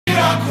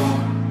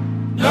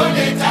No,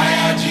 they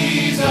tire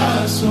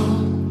Jesus.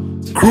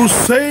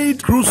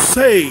 Crusade,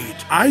 Crusade.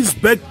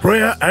 Iceberg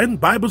Prayer and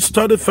Bible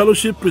Study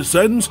Fellowship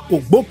presents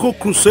Ugboko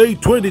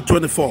Crusade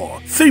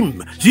 2024.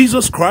 Theme: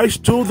 Jesus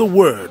Christ told the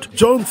Word,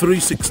 John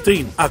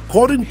 3:16.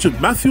 According to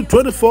Matthew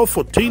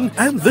 24:14,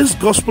 and this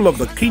gospel of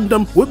the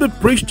kingdom will be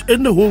preached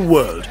in the whole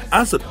world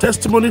as a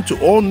testimony to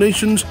all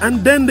nations,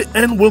 and then the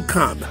end will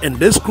come. In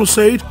this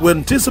crusade, we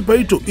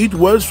anticipate to eat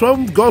words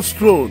from God's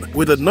throne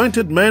with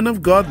anointed men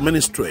of God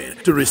ministry,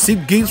 to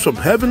receive gifts from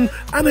heaven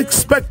and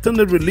expecting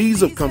the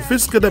release of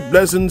confiscated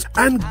blessings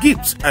and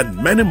gifts and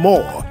many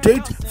more.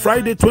 Date: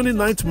 Friday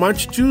 29th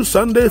March to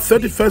Sunday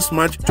 31st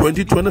March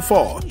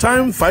 2024.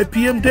 Time: 5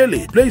 p.m.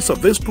 daily. Place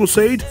of this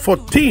crusade: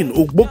 14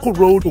 Ugboko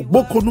Road,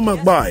 Ugboko,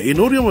 Numahgbè, in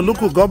Orioma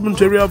Local Government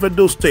Area of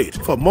Edo State.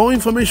 For more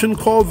information,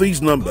 call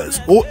these numbers: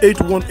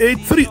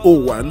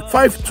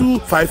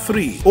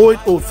 0818-301-5253,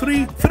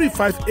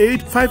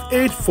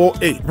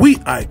 0803-358-5848. We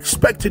are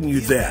expecting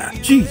you there.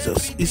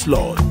 Jesus is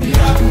Lord.